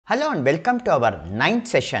Hello and welcome to our ninth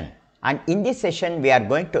session, and in this session we are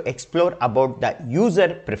going to explore about the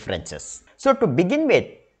user preferences. So to begin with,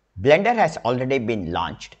 Blender has already been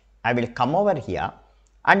launched. I will come over here,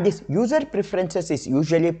 and this user preferences is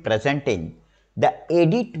usually present in the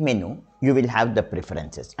edit menu. You will have the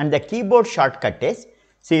preferences, and the keyboard shortcut is,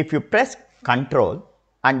 see, if you press Ctrl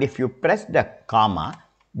and if you press the comma,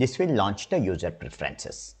 this will launch the user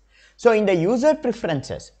preferences. So in the user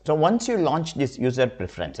preferences, so once you launch this user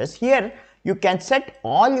preferences, here you can set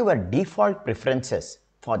all your default preferences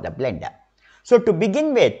for the Blender. So to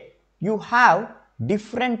begin with, you have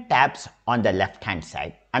different tabs on the left hand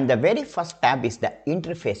side, and the very first tab is the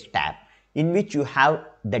interface tab, in which you have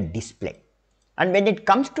the display. And when it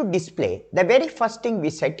comes to display, the very first thing we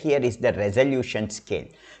set here is the resolution scale.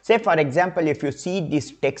 Say for example, if you see these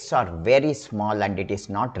texts are very small and it is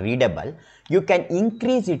not readable, you can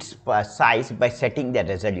increase its size by setting the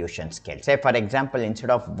resolution scale. Say for example, instead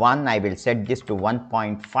of 1, I will set this to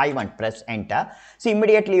 1.5 and press enter. So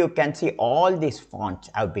immediately you can see all these fonts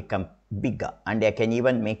have become bigger, and I can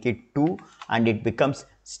even make it 2 and it becomes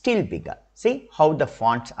still bigger. See how the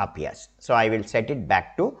fonts appears. So I will set it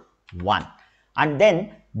back to 1. And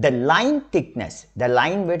then the line thickness, the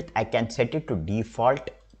line width, I can set it to default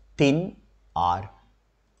thin or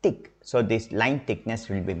thick. So this line thickness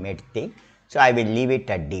will be made thick. So I will leave it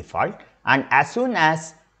at default. And as soon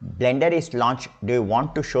as Blender is launched, do you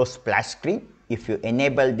want to show splash screen? If you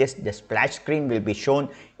enable this, the splash screen will be shown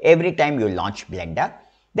every time you launch Blender.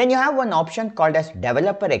 Then you have one option called as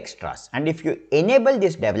developer extras, and if you enable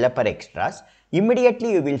this developer extras,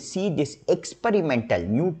 immediately you will see this experimental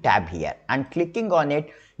new tab here, and clicking on it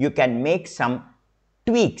you can make some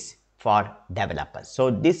tweaks for developers. So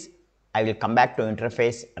this, I will come back to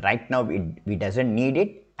interface. Right now we doesn't need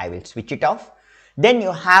it. I will switch it off. Then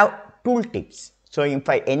you have tooltips. So if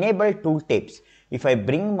I enable tooltips, if I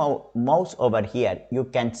bring mouse over here, you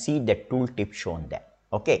can see the tooltip shown there.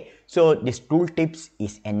 Okay, so this tooltips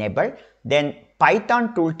is enabled. Then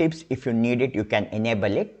Python tooltips, if you need it, you can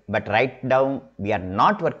enable it, but right now we are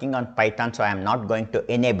not working on Python, so I am not going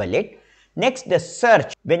to enable it. Next, the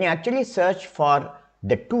search. When you actually search for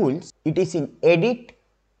the tools, it is in edit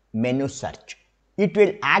menu search. It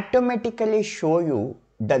will automatically show you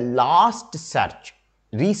the last search.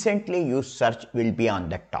 Recently used search will be on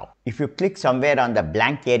the top. If you click somewhere on the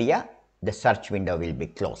blank area, the search window will be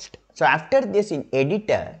closed. So after this, in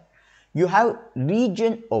editor, you have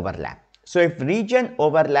region overlap. So if region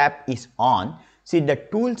overlap is on, see, the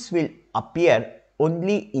tools will appear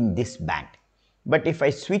only in this band. But if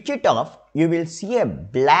I switch it off, you will see a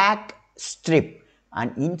black strip,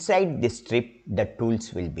 and inside this strip the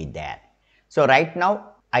tools will be there. So right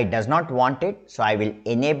now I does not want it, so I will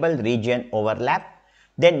enable region overlap.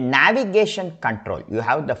 Then navigation control, you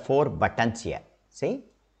have the 4 buttons here. See,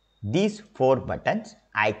 these 4 buttons,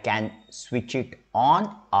 I can switch it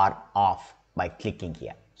on or off by clicking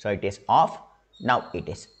here. So it is off, now it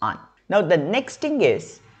is on. Now the next thing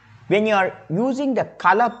is, when you are using the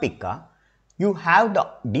color picker, you have the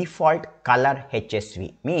default color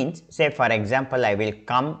HSV. Means, say for example, I will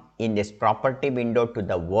come in this property window to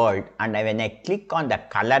the world, and when I click on the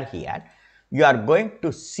color here, you are going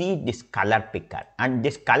to see this color picker, and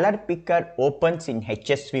this color picker opens in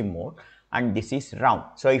HSV mode, and this is round.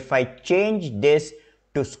 So if I change this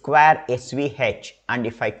to square SVH, and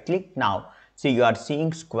if I click now, see, you are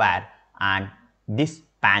seeing square, and this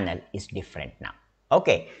panel is different now.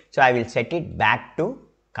 Okay, so I will set it back to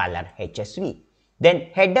color HSV. Then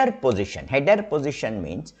header position. Header position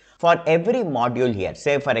means for every module here,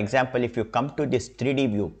 say for example, if you come to this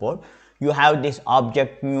 3D viewport, you have this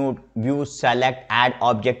object mute, view, select, add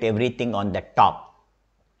object, everything on the top.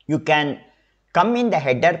 You can come in the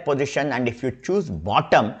header position, and if you choose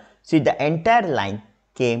bottom, see, the entire line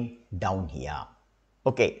came down here.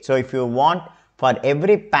 Okay, so if you want, for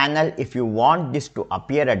every panel, if you want this to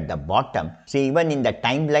appear at the bottom, see, even in the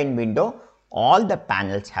timeline window, all the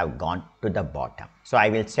panels have gone to the bottom. So I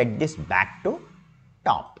will set this back to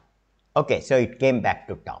top. Okay, so it came back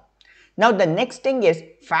to top. Now the next thing is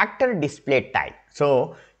factor display type.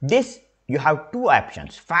 So this, you have 2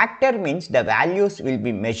 options. Factor means the values will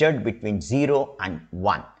be measured between 0 and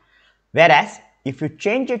 1. Whereas if you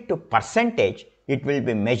change it to percentage, it will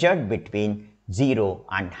be measured between 0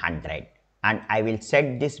 and 100. And I will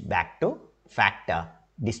set this back to factor,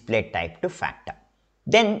 display type to factor.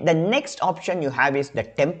 Then the next option you have is the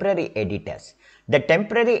temporary editors. The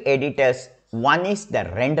temporary editors, one is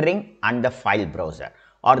the rendering and the file browser,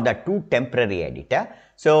 or the 2 temporary editor.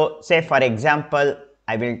 So say for example,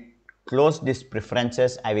 I will close this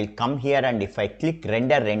preferences, I will come here, and if I click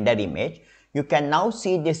render image, you can now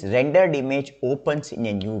see this rendered image opens in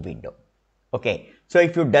a new window. Okay, so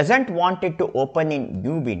if you doesn't want it to open in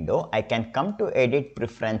new window, I can come to edit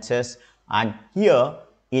preferences, and here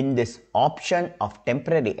in this option of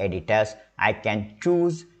temporary editors, I can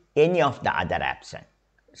choose any of the other option.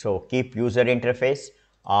 So keep user interface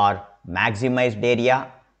or maximized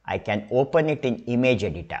area. I can open it in image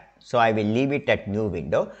editor. So I will leave it at new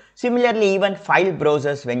window. Similarly, even file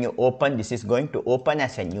browsers, when you open, this is going to open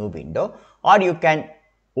as a new window, or you can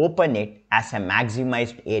open it as a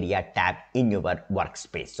maximized area tab in your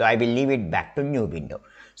workspace. So I will leave it back to new window.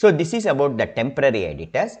 So this is about the temporary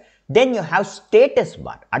editors. Then you have status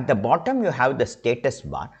bar. At the bottom you have the status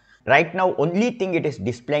bar. Right now only thing it is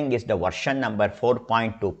displaying is the version number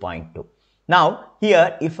 4.2.2. Now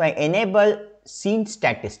here if I enable scene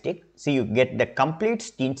statistic, see you get the complete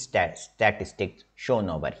scene statistics shown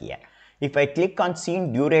over here. If I click on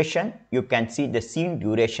scene duration, you can see the scene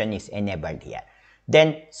duration is enabled here.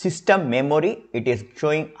 Then system memory, it is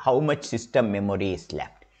showing how much system memory is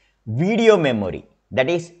left. Video memory, that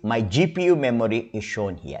is my GPU memory, is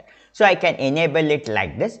shown here. So I can enable it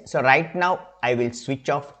like this. So right now I will switch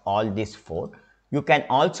off all these four. You can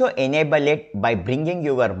also enable it by bringing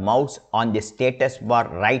your mouse on the status bar,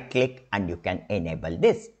 right click, and you can enable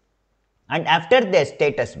this. And after the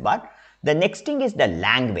status bar, the next thing is the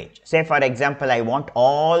language. Say for example, I want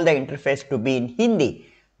all the interface to be in Hindi.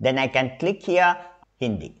 Then I can click here,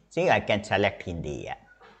 Hindi. See, I can select Hindi here.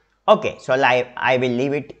 Okay, so I will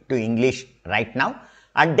leave it to English right now.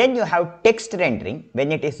 And then you have text rendering.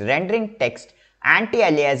 When it is rendering text,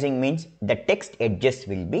 anti-aliasing means the text edges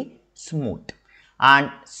will be smooth.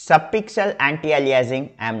 And subpixel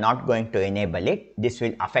anti-aliasing, I am not going to enable it. This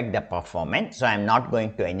will affect the performance, so I am not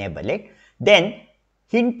going to enable it. Then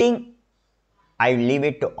hinting, I will leave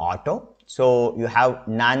it to auto. So you have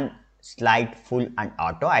none, slide, full, and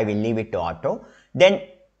auto. I will leave it to auto. Then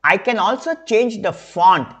I can also change the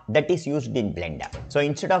font that is used in Blender. So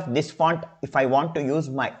instead of this font, if I want to use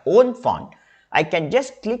my own font, I can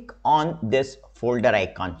just click on this folder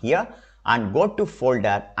icon here and go to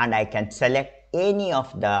folder, and I can select any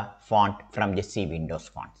of the font from the C Windows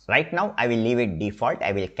fonts. Right now I will leave it default.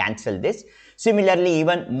 I will cancel this. Similarly,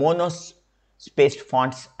 even mono-spaced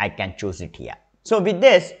fonts, I can choose it here. So with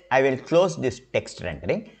this, I will close this text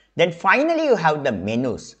rendering. Then finally you have the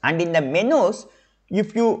menus, and in the menus,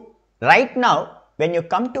 if you right now when you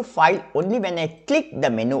come to file, only when I click the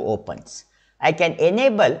menu opens. I can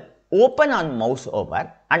enable open on mouse over,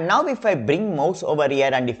 and now if I bring mouse over here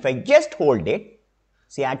and if I just hold it,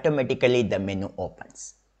 see automatically the menu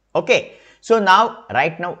opens. Okay, so now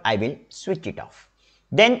right now I will switch it off.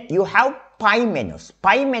 Then you have pie menus.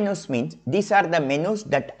 Pie menus means these are the menus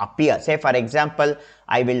that appear. Say for example,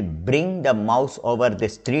 I will bring the mouse over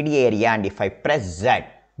this 3D area, and if I press Z,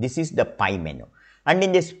 this is the pie menu. And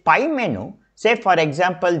in this pie menu, say for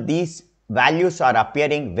example, these values are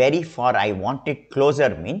appearing very far, I want it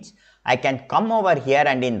closer, means I can come over here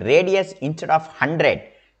and in radius instead of 100,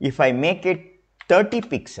 if I make it 30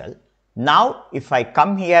 pixel, now if I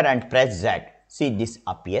come here and press Z, see this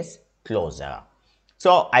appears closer.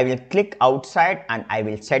 So I will click outside and I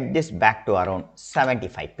will set this back to around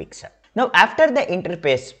 75 pixel. Now after the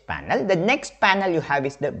interface panel, the next panel you have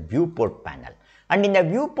is the viewport panel. And in the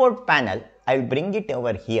viewport panel, I will bring it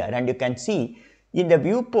over here, and you can see in the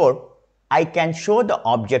viewport, I can show the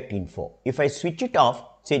object info. If I switch it off,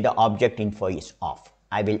 see the object info is off.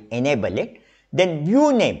 I will enable it. Then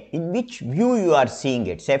view name, in which view you are seeing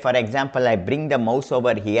it. Say for example, I bring the mouse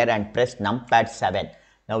over here and press numpad 7.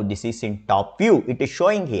 Now this is in top view, it is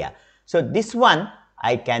showing here. So this one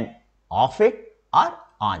I can off it or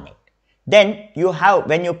on it. Then you have,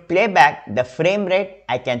 when you play back the frame rate,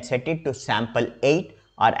 I can set it to sample 8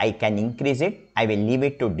 or I can increase it. I will leave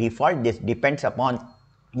it to default. This depends upon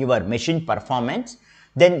your machine performance.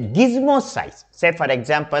 Then Gizmo size. Say for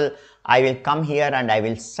example, I will come here and I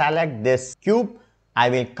will select this cube. I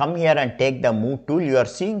will come here and take the move tool. You are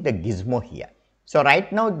seeing the gizmo here. So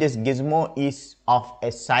right now this gizmo is of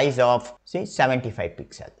a size of say 75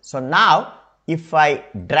 pixel. So now if I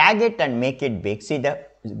drag it and make it big, see the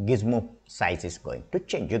gizmo size is going to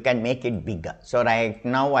change. You can make it bigger. So right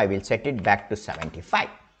now I will set it back to 75.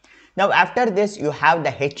 Now after this you have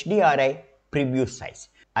the HDRI preview size.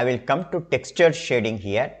 I will come to texture shading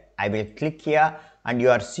here. I will click here and you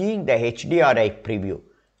are seeing the HDRI preview.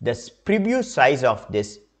 The preview size of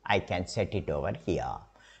this I can set it over here.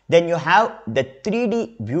 Then you have the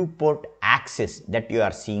 3D viewport axis that you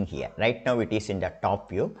are seeing here. Right now it is in the top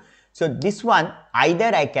view. So this one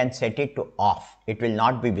either I can set it to off, it will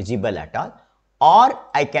not be visible at all, or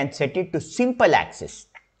I can set it to simple axis.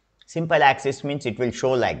 Simple axis means it will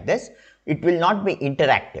show like this, it will not be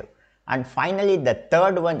interactive. And finally, the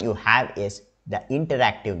third one you have is the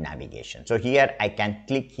interactive navigation. So here I can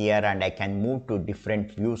click here and I can move to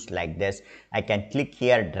different views like this. I can click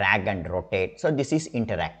here, drag and rotate. So this is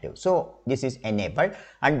interactive. So this is enabled,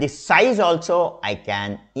 and the size also I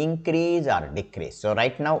can increase or decrease. So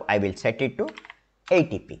right now I will set it to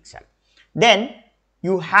 80 pixel. Then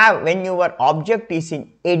you have, when your object is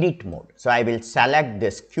in edit mode, so I will select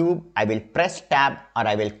this cube, I will press tab, or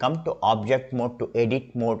I will come to object mode to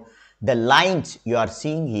edit mode. The lines you are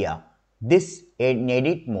seeing here, this in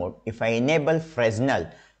edit mode, if I enable Fresnel,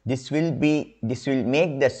 this will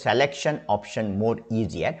make the selection option more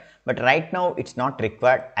easier, but right now it's not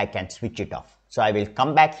required. I can switch it off. So I will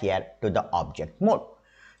come back here to the object mode.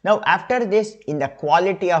 Now after this, in the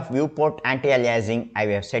quality of viewport anti-aliasing, I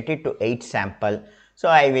have set it to 8 sample. So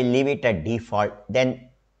I will leave it at default. Then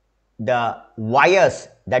the wires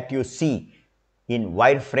that you see in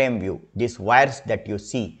wireframe view, these wires that you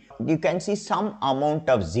see, you can see some amount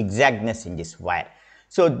of zigzagness in this wire.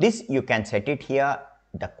 So this you can set it here.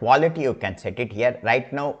 The quality you can set it here.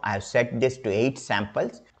 Right now I have set this to 8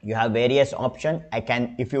 samples. You have various options. I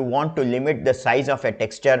can, if you want to limit the size of a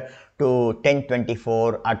texture to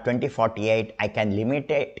 1024 or 2048, I can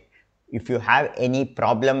limit it. If you have any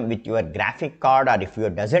problem with your graphic card, or if you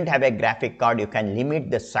doesn't have a graphic card, you can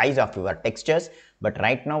limit the size of your textures. But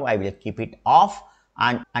right now I will keep it off.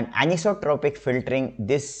 And anisotropic filtering,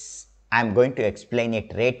 this I am going to explain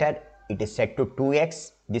it later. It is set to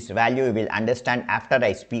 2x. This value you will understand after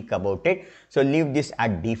I speak about it. So leave this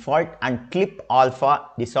at default. And clip alpha,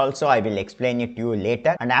 this also I will explain it to you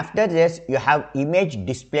later. And after this, you have image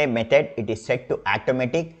display method. It is set to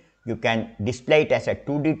automatic. You can display it as a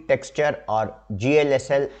 2D texture or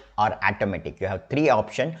GLSL or automatic. You have 3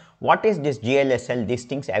 options. What is this GLSL? These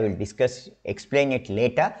things I will explain it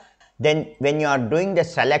later. Then when you are doing the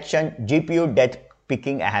selection, GPU depth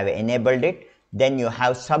picking, I have enabled it. Then you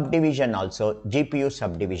have subdivision also, GPU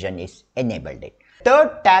subdivision is enabled it.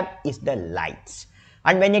 Third tab is the lights.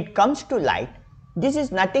 And when it comes to light, this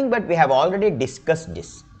is nothing but we have already discussed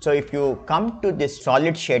this. So if you come to this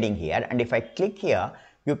solid shading here, and if I click here,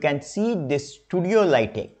 you can see this studio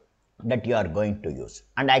lighting that you are going to use.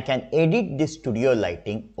 And I can edit this studio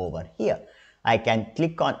lighting over here. I can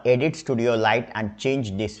click on edit studio light and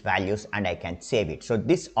change these values, and I can save it. So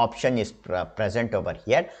this option is present over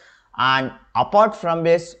here. And apart from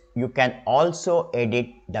this, you can also edit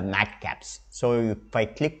the matte caps. So if I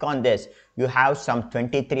click on this, you have some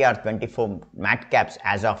 23 or 24 matte caps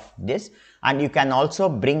as of this, and you can also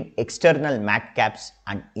bring external matte caps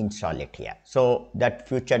and install it here. So that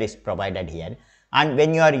feature is provided here. And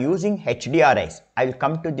when you are using HDRIs, I will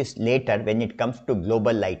come to this later when it comes to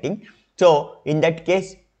global lighting. So in that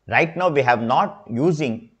case, right now we have not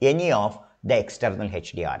using any of the external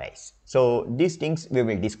HDRIs. So these things we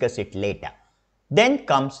will discuss it later. Then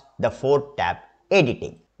comes the fourth tab,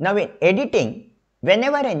 editing. Now in editing,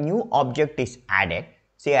 whenever a new object is added,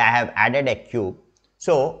 say I have added a cube,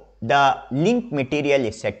 so the link material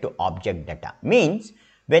is set to object data. Means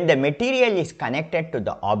when the material is connected to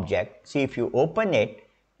the object, see if you open it,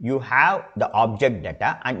 you have the object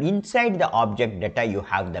data, and inside the object data you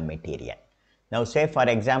have the material. Now say for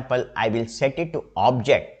example, I will set it to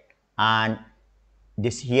object, and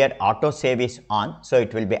this here autosave is on, so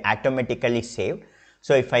it will be automatically saved.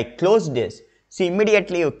 So if I close this, see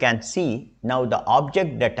immediately you can see now the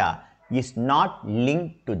object data is not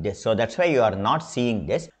linked to this. So that's why you are not seeing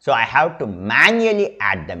this. So I have to manually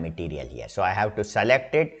add the material here. So I have to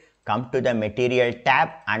select it, come to the material tab,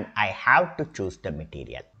 and I have to choose the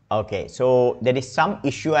material. Okay, so there is some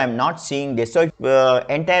issue, I am not seeing this. So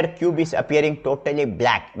entire cube is appearing totally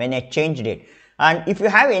black when I changed it. And if you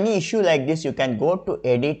have any issue like this, you can go to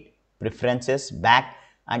edit, preferences, back,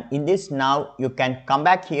 and in this now you can come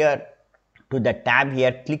back here to the tab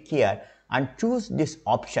here, click here and choose this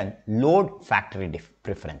option, load factory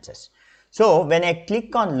preferences. So when I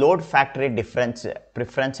click on load factory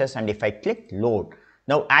preferences, and if I click load,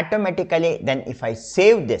 now automatically then if I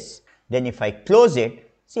save this, then if I close it,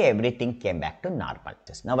 see everything came back to normal.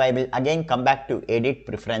 Now I will again come back to edit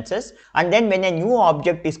preferences, and then when a new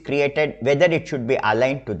object is created, whether it should be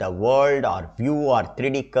aligned to the world or view or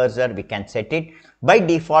 3D cursor, we can set it. By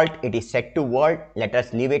default it is set to world. Let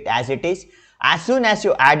us leave it as it is. As soon as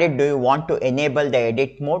you add it, do you want to enable the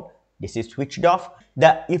edit mode? This is switched off.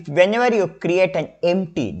 If whenever you create an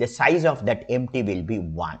empty, the size of that empty will be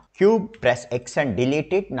 1. Cube, press X and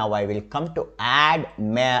delete it. Now I will come to add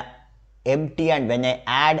empty, and when I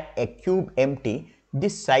add a cube empty,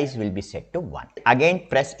 this size will be set to 1. Again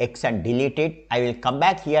press X and delete it. I will come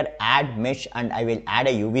back here, add mesh, and I will add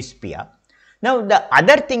a UV sphere. Now the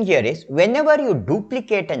other thing here is whenever you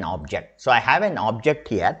duplicate an object, so I have an object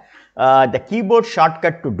here, the keyboard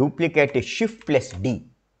shortcut to duplicate is Shift plus D,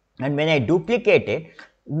 and when I duplicate it,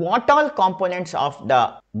 what all components of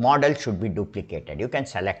the model should be duplicated, you can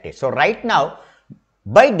select it. So right now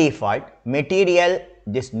by default material,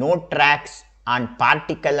 this node tracks and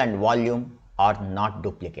particle and volume are not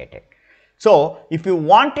duplicated. So if you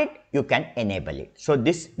want it, you can enable it. So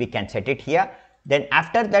this we can set it here. Then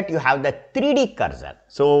after that you have the 3D cursor.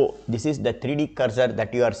 So this is the 3D cursor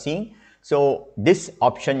that you are seeing. So this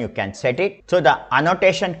option you can set it. So the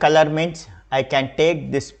annotation color means I can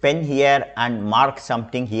take this pen here and mark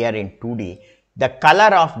something here in 2D. The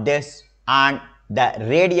color of this and the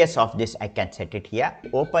radius of this I can set it here.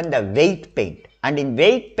 Open the weight paint, and in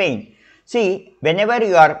weight paint, see, whenever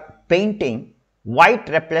you are painting, white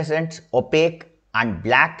represents opaque and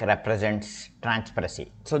black represents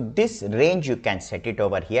transparency. So this range you can set it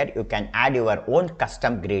over here. You can add your own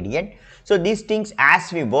custom gradient. So these things,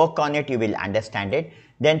 as we work on it, you will understand it.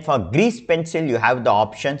 Then for grease pencil, you have the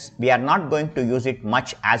options. We are not going to use it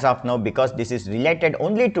much as of now because this is related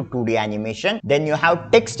only to 2D animation. Then you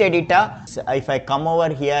have text editor. So if I come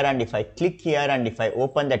over here and if I click here and if I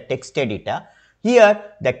open the text editor, here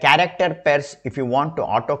the character pairs, if you want to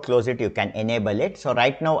auto close it, you can enable it. So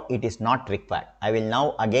right now it is not required. I will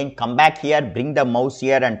now again come back here, bring the mouse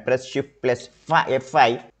here and press Shift plus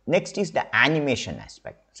F5. Next is the animation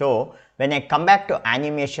aspect. So when I come back to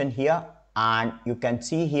animation here, and you can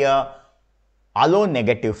see here allow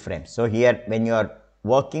negative frames. So here when you are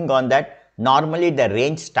working on that, normally the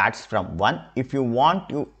range starts from 1. If you want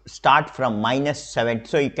to start from -7,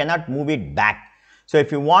 so you cannot move it back. So if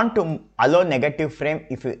you want to allow negative frame,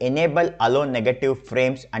 if you enable allow negative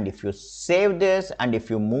frames and if you save this and if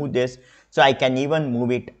you move this, so I can even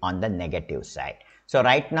move it on the negative side. So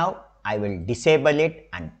right now I will disable it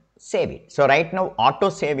and save it. So right now auto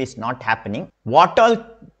save is not happening. What all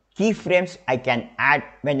keyframes I can add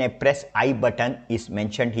when I press I button is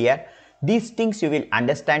mentioned here. These things you will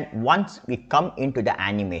understand once we come into the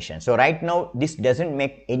animation. So right now this doesn't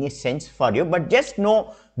make any sense for you, but just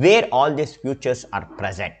know where all these features are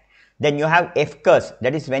present. Then you have F-curves,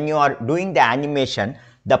 that is when you are doing the animation,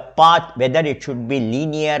 the path, whether it should be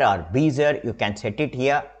linear or bezier, you can set it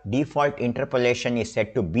here. Default interpolation is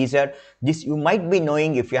set to bezier. This you might be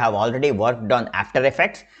knowing if you have already worked on After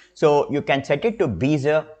Effects. So you can set it to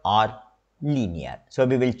bezier or linear. So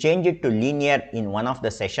we will change it to linear in one of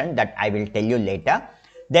the sessions that I will tell you later.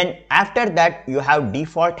 Then after that you have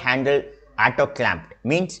default handle auto clamped,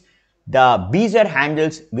 means the bezier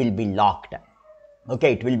handles will be locked.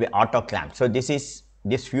 Okay, it will be auto clamped. So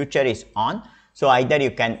this feature is on. So either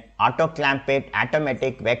you can auto clamp it,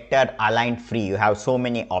 automatic, vector, align, free. You have so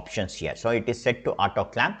many options here. So it is set to auto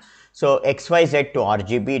clamp. So XYZ to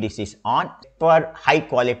RGB, this is on. For high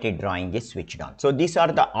quality drawing is switched on. So these are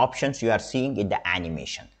the options you are seeing in the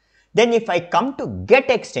animation. Then if I come to get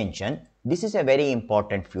extension, this is a very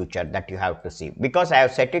important feature that you have to see, because I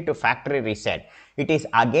have set it to factory reset. It is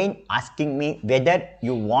again asking me whether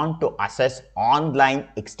you want to access online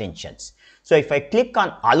extensions. So if I click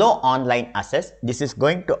on allow online access, this is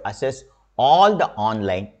going to access all the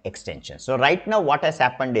online extensions. So right now what has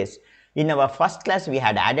happened is, in our first class we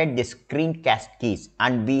had added the screencast keys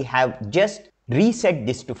and we have just reset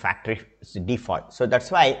this to factory default. So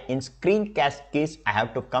that's why in screencast keys I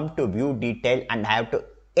have to come to view detail and I have to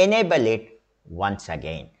enable it once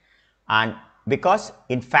again, and because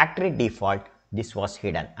in factory default this was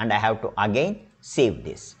hidden, and I have to again save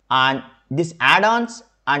this. And these add-ons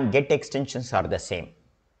and get extensions are the same.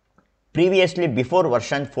 Previously before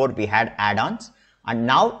version 4 we had add-ons and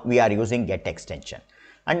now we are using get extension.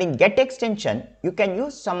 And in get extension you can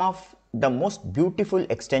use some of the most beautiful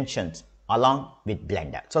extensions along with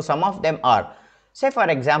Blender. So some of them are, say for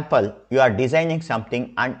example you are designing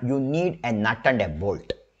something and you need a nut and a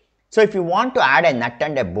bolt. So if you want to add a nut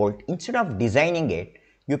and a bolt, instead of designing it,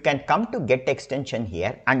 you can come to get extension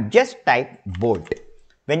here and just type bolt.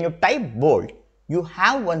 When you type bolt, you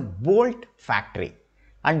have one bolt factory,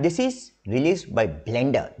 and this is released by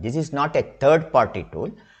Blender. This is not a third party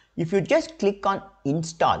tool. If you just click on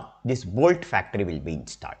install, this bolt factory will be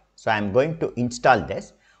installed. So I am going to install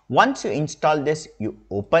this. Once you install this, you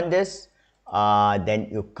open this, then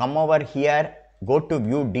you come over here, go to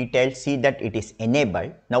view details, see that it is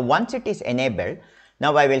enabled. Now once it is enabled,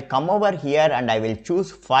 now I will come over here and I will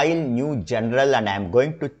choose file, new, general, and I am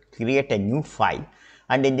going to create a new file.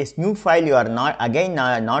 And in this new file you are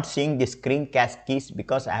not seeing the screencast keys,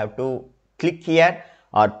 because I have to click here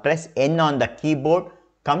or press N on the keyboard,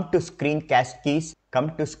 come to screencast keys,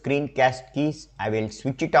 I will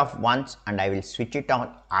switch it off once and I will switch it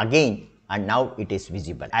on again and now it is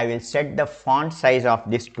visible. I will set the font size of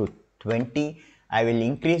this to 20. I will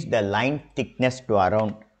increase the line thickness to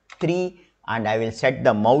around 3 and I will set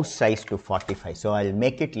the mouse size to 45. So I will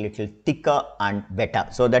make it little thicker and better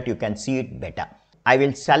so that you can see it better. I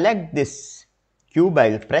will select this cube, I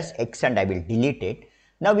will press X and I will delete it.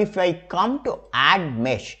 Now if I come to add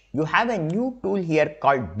mesh, you have a new tool here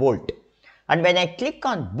called bolt, and when I click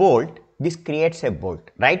on bolt, this creates a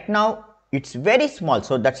bolt. Right now it's very small,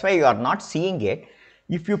 so that's why you are not seeing it.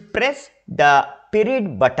 If you press the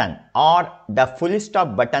period button or the full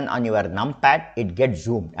stop button on your numpad, it gets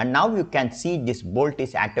zoomed, and now you can see this bolt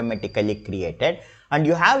is automatically created, and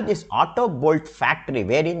you have this auto bolt factory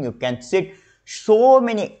wherein you can set so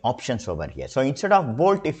many options over here. So instead of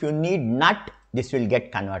bolt, if you need nut, this will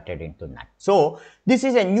get converted into nut. So this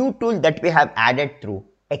is a new tool that we have added through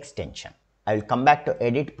extension. I will come back to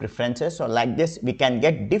edit preferences. So like this, we can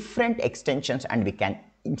get different extensions and we can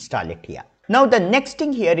install it here. Now the next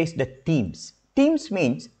thing here is the themes. Themes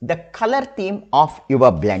means the color theme of your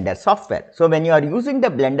Blender software. So when you are using the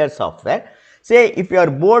Blender software, say if you are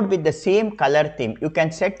bored with the same color theme, you can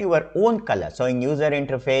set your own color. So in user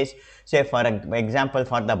interface, say for example,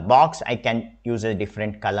 for the box, I can use a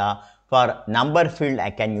different color. For number field, I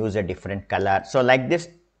can use a different color. So like this,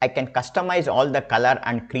 I can customize all the color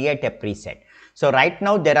and create a preset. So right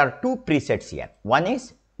now there are two presets here. One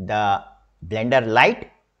is the Blender light.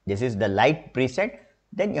 This is the light preset.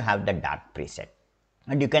 Then you have the dark preset.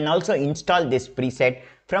 And you can also install this preset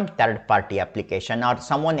from third-party application, or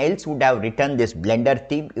someone else would have written this Blender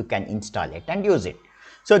theme. You can install it and use it.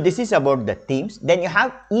 So this is about the themes. Then you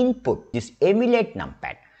have input, this emulate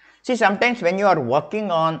numpad. See, sometimes when you are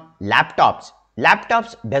working on laptops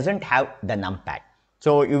doesn't have the numpad.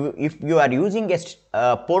 So if you are using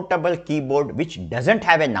a portable keyboard which doesn't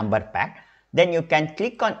have a number pad, then you can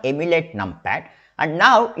click on emulate numpad, and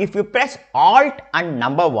now if you press Alt and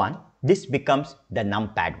number 1, this becomes the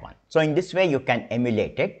numpad 1. So in this way you can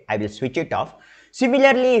emulate it. I will switch it off.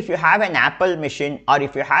 Similarly, if you have an Apple machine or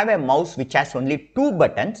if you have a mouse which has only 2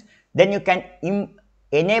 buttons, then you can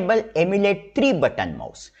enable emulate 3 button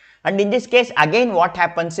mouse. And in this case, again what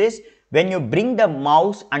happens is, when you bring the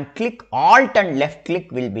mouse and click Alt and left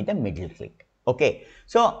click will be the middle click. Okay.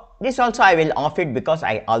 So this also I will off it because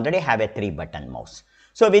I already have a 3 button mouse.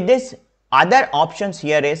 So with this, other options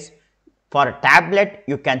here is, for a tablet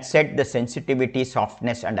you can set the sensitivity,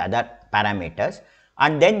 softness and other parameters,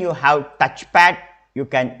 and then you have touchpad, you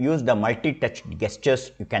can use the multi-touch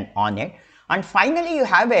gestures, you can on it, and finally you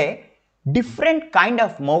have a different kind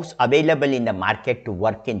of mouse available in the market to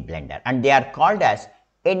work in Blender, and they are called as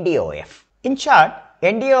NDOF. In short,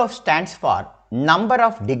 NDOF stands for number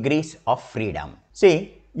of degrees of freedom.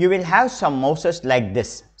 See, you will have some mouses like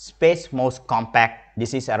this, Space Mouse Compact.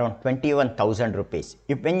 This is around 21,000 rupees.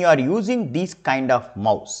 When you are using these kind of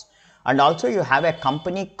mouse, and also you have a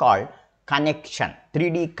company called Connection,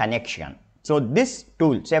 3D Connection. So this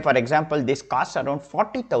tool, say for example, this costs around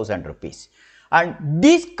 40,000 rupees. And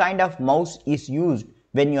this kind of mouse is used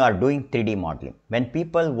when you are doing 3D modeling. When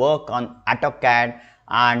people work on AutoCAD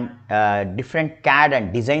and different CAD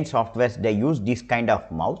and design softwares, they use this kind of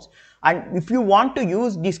mouse. And if you want to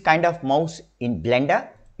use this kind of mouse in Blender,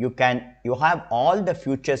 you have all the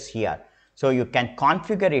features here. So you can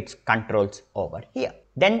configure its controls over here.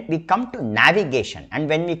 Then we come to navigation, and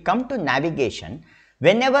when we come to navigation,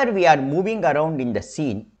 whenever we are moving around in the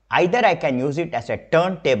scene, either I can use it as a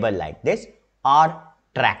turntable like this or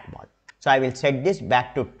trackball. So I will set this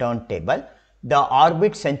back to turntable. The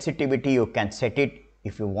orbit sensitivity you can set it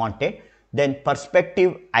if you want it. Then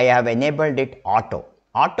perspective, I have enabled it auto.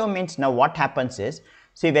 Auto means now what happens is,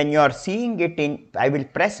 see, when you are seeing it in, I will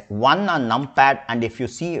press 1 on numpad, and if you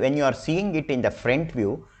see, when you are seeing it in the front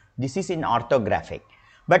view, this is in orthographic.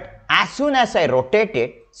 But as soon as I rotate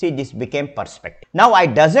it, see, this became perspective. Now I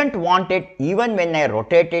doesn't want it, even when I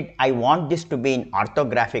rotate it, I want this to be in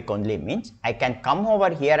orthographic only, means I can come over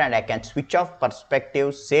here and I can switch off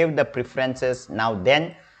perspective, save the preferences.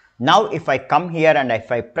 Now if I come here and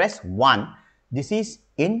if I press 1, this is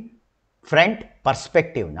in front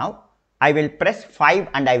perspective. Now I will press 5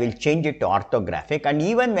 and I will change it to orthographic, and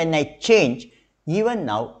even when I change, even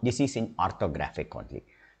now this is in orthographic only.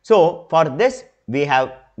 So for this we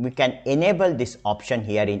can enable this option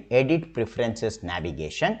here in edit preferences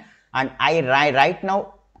navigation, and I right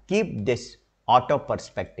now keep this auto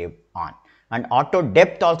perspective on, and auto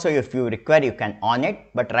depth also if you require you can on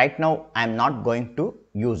it, but right now I am not going to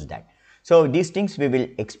use that. So these things we will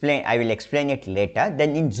explain, I will explain it later.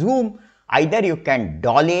 Then in zoom, either you can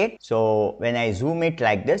dolly it. So when I zoom it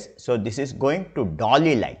like this, so this is going to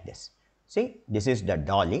dolly like this. See, this is the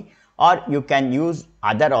dolly. or you can use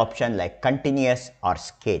other option like continuous or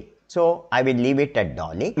scale. So I will leave it at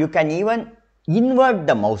dolly. You can even invert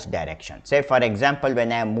the mouse direction. Say for example,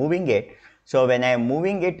 when I am moving it, so when I am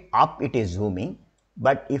moving it up, it is zooming,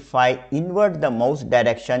 but if I invert the mouse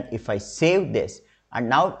direction, if I save this, and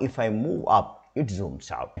now if I move up, it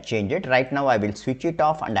zooms out. Change it. Right now I will switch it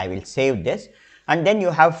off and I will save this, and then you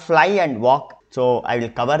have fly and walk. So I will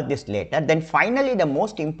cover this later. Then finally the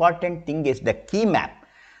most important thing is the key map,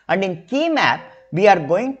 and in key map we are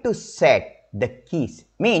going to set the keys.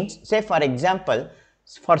 Means, say for example,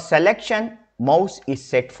 for selection, mouse is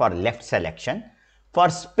set for left selection. For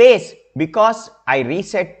space, because I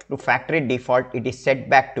reset to factory default, it is set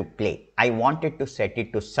back to play. I wanted to set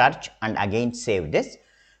it to search and again save this.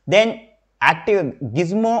 Then active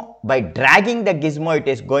gizmo, by dragging the gizmo it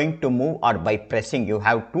is going to move, or by pressing. You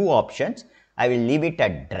have two options. I will leave it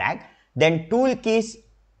at drag. Then tool keys,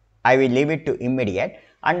 I will leave it to immediate.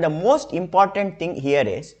 And the most important thing here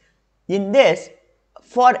is, in this,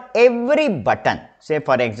 for every button, say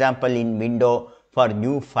for example in window, for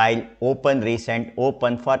new file, open recent,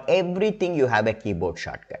 open, for everything you have a keyboard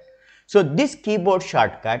shortcut. So this keyboard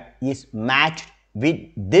shortcut is matched with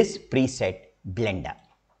this preset Blender.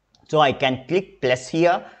 So I can click plus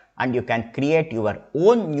here and you can create your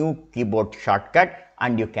own new keyboard shortcut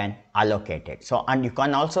and you can allocate it. So, and you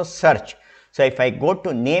can also search. So if I go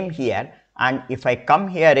to name here and if I come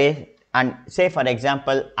here and say for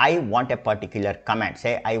example, I want a particular command,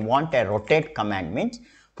 say I want a rotate command, means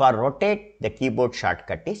for rotate the keyboard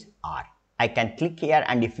shortcut is R. I can click here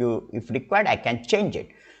and if required I can change it.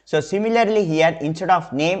 So similarly here, instead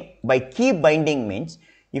of name, by key binding means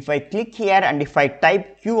if I click here and if I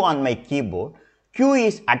type Q on my keyboard, Q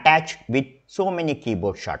is attached with so many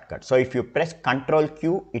keyboard shortcuts. So if you press Ctrl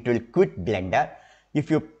Q, it will quit Blender. If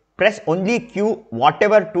you press only Q,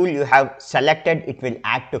 whatever tool you have selected, it will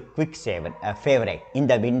add to quick save favorite in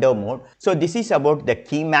the window mode. So this is about the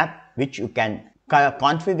key map, which you can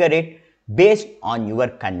configure it based on your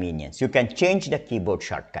convenience. You can change the keyboard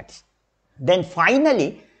shortcuts. Then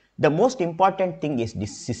finally, the most important thing is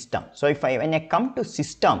this system. So when I come to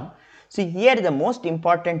system, see here the most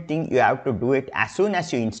important thing you have to do it as soon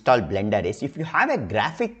as you install Blender is, if you have a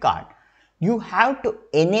graphic card, you have to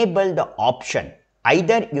enable the option.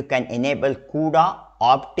 Either you can enable CUDA,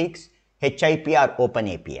 optics, HIP or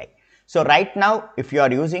OpenAPI. So right now if you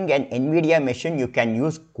are using an NVIDIA machine, you can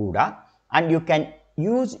use CUDA and you can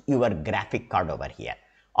use your graphic card over here,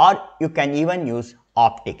 or you can even use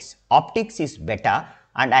optics. Optics is better,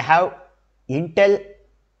 and I have Intel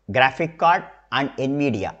graphic card and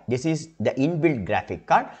NVIDIA. This is the inbuilt graphic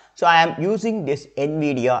card. So I am using this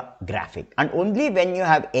NVIDIA graphic, and only when you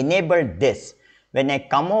have enabled this, when I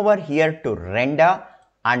come over here to render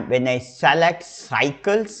and when I select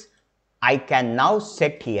cycles, I can now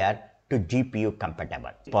set here to GPU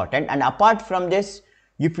compatible. Important. And apart from this,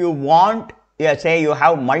 if you want, say you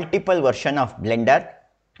have multiple version of Blender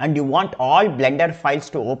and you want all Blender files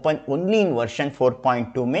to open only in version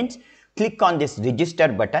 4.2, means click on this register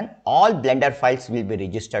button, all Blender files will be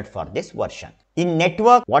registered for this version. In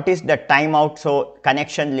network, what is the timeout, so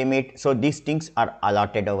connection limit, so these things are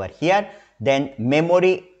allotted over here. Then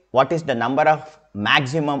memory, what is the number of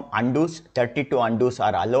maximum undos, 32 undos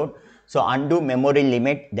are allowed. So undo memory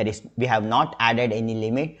limit, we have not added any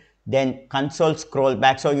limit. Then console scroll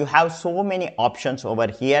back. So you have so many options over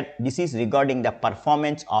here. This is regarding the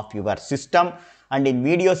performance of your system. And in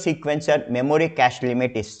video sequencer, memory cache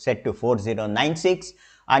limit is set to 4096.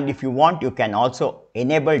 And if you want, you can also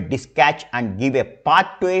enable disk cache and give a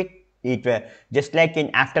path to it. Just like in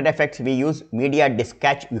After Effects we use media disk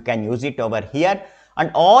cache, you can use it over here,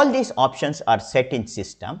 and all these options are set in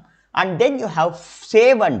system. And then you have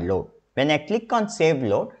save and load. When I click on save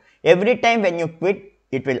load, every time when you quit,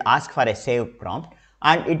 it will ask for a save prompt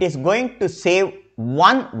and it is going to save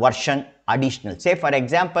one version additional. Say for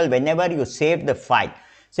example, whenever you save the file,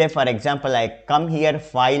 say for example I come here,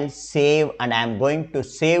 file, save, and I am going to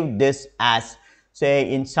save this as,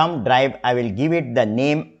 say in some drive, I will give it the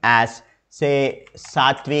name as say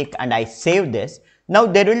Satvik, and I save this. Now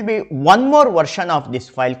there will be one more version of this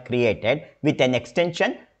file created with an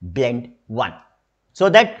extension blend1, so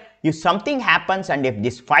that if something happens and if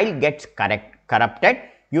this file gets corrupted,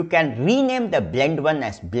 you can rename the blend1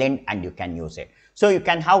 as blend and you can use it. So you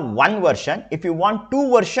can have one version. If you want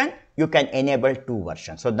two version, you can enable two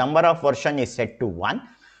versions. So number of version is set to 1.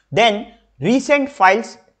 Then recent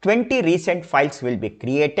files, 20 recent files will be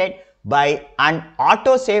created by an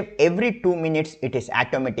auto save. Every 2 minutes it is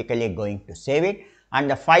automatically going to save it, and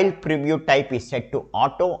the file preview type is set to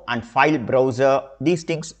auto, and file browser, these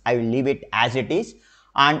things I will leave it as it is.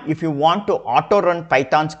 And if you want to auto run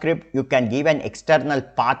Python script, you can give an external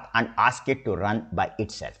path and ask it to run by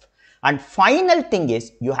itself. And final thing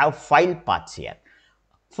is you have file paths here.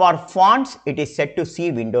 For fonts, it is set to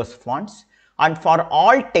C Windows fonts, and for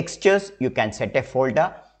all textures you can set a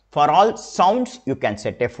folder. For all sounds you can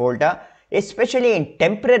set a folder, especially in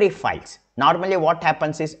temporary files. Normally what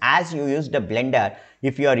happens is, as you use the Blender,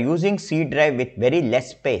 if you are using C drive with very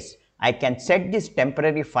less space, I can set these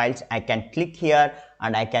temporary files. I can click here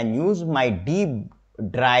and I can use my D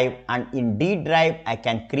drive, and in D drive I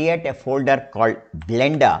can create a folder called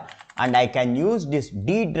Blender, and I can use this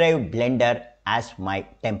D drive Blender as my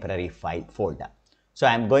temporary file folder. So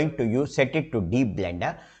I am going to set it to D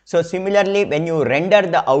Blender. So similarly, when you render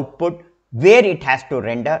the output, where it has to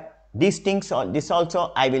render, these things, this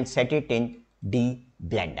also I will set it in D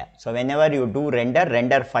Blender. So whenever you do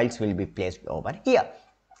render files will be placed over here.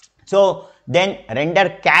 So then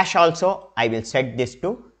render cache also I will set this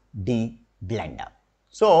to D Blender.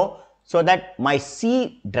 So that my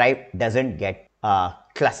C drive doesn't get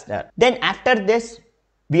clustered. Then after this,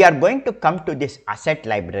 we are going to come to this asset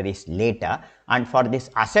libraries later, and for this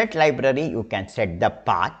asset library you can set the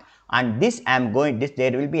path, and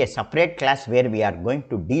there will be a separate class where we are going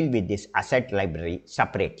to deal with this asset library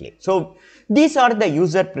separately. So these are the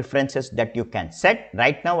user preferences that you can set.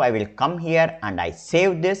 Right now I will come here and I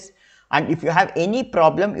save this, and if you have any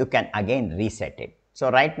problem you can again reset it. So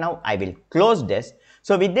right now I will close this.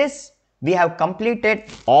 So with this we have completed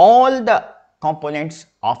all the components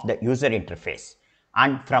of the user interface.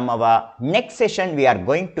 And from our next session, we are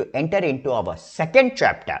going to enter into our second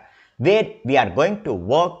chapter, where we are going to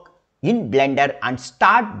work in Blender and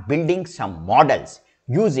start building some models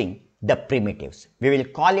using the primitives. We will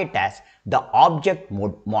call it as the object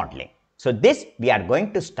mode modeling. So this we are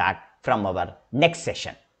going to start from our next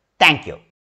session. Thank you.